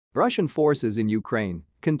Russian forces in Ukraine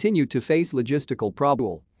continue to face logistical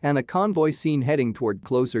problems and a convoy seen heading toward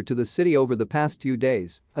closer to the city over the past few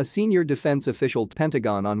days, a senior defense official told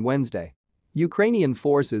Pentagon on Wednesday. Ukrainian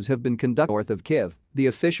forces have been conducted north of Kyiv, the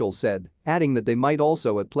official said, adding that they might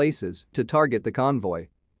also at places to target the convoy.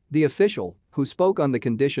 The official, who spoke on the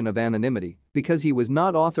condition of anonymity because he was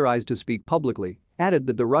not authorized to speak publicly, added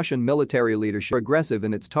that the Russian military leadership is aggressive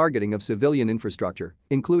in its targeting of civilian infrastructure,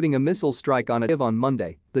 including a missile strike on Kyiv on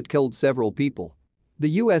Monday that killed several people. The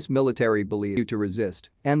U.S. military believes to resist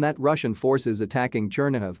and that Russian forces attacking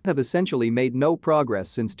Chernihiv have essentially made no progress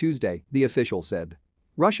since Tuesday, the official said.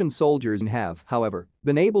 Russian soldiers have, however,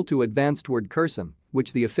 been able to advance toward Kherson,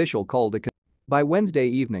 which the official called a. By Wednesday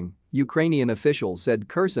evening, Ukrainian officials said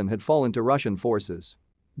Kherson had fallen to Russian forces.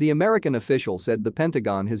 The American official said the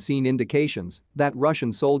Pentagon has seen indications that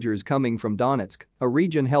Russian soldiers coming from Donetsk, a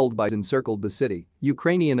region held by encircled the city.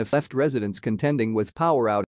 Ukrainian left residents contending with power outages.